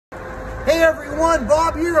Hey everyone,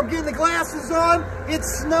 Bob here. I'm getting the glasses on.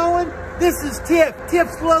 It's snowing. This is Tip.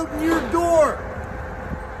 Tip's floating your door.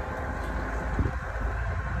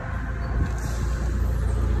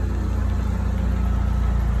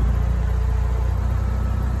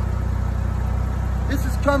 This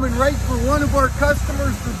is coming right for one of our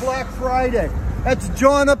customers for Black Friday. That's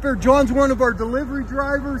John up there. John's one of our delivery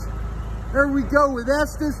drivers. There we go with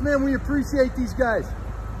Estes, man. We appreciate these guys.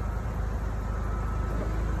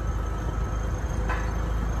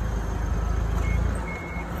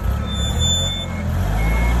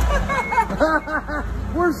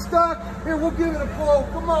 We're stuck. Here, we'll give it a pull.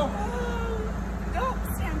 Come on.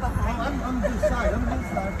 Don't stand behind. I'm this side. I'm this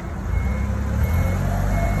side.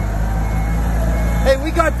 Hey,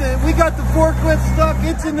 we got the forklift stuck.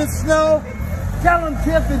 It's in the snow. Tell him,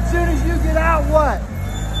 Tip, as soon as you get out, what?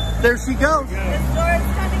 There she goes. This door is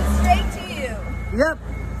coming straight to you.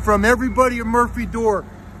 Yep. From everybody at Murphy Door.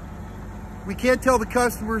 We can't tell the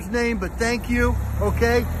customer's name, but thank you,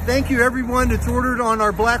 okay? Thank you everyone that's ordered on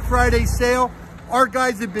our Black Friday sale. Our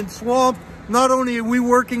guys have been swamped. Not only are we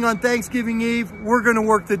working on Thanksgiving Eve, we're gonna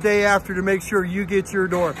work the day after to make sure you get your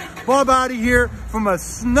door. Bob out of here from a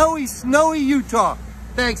snowy Utah.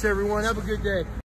 Thanks everyone, have a good day.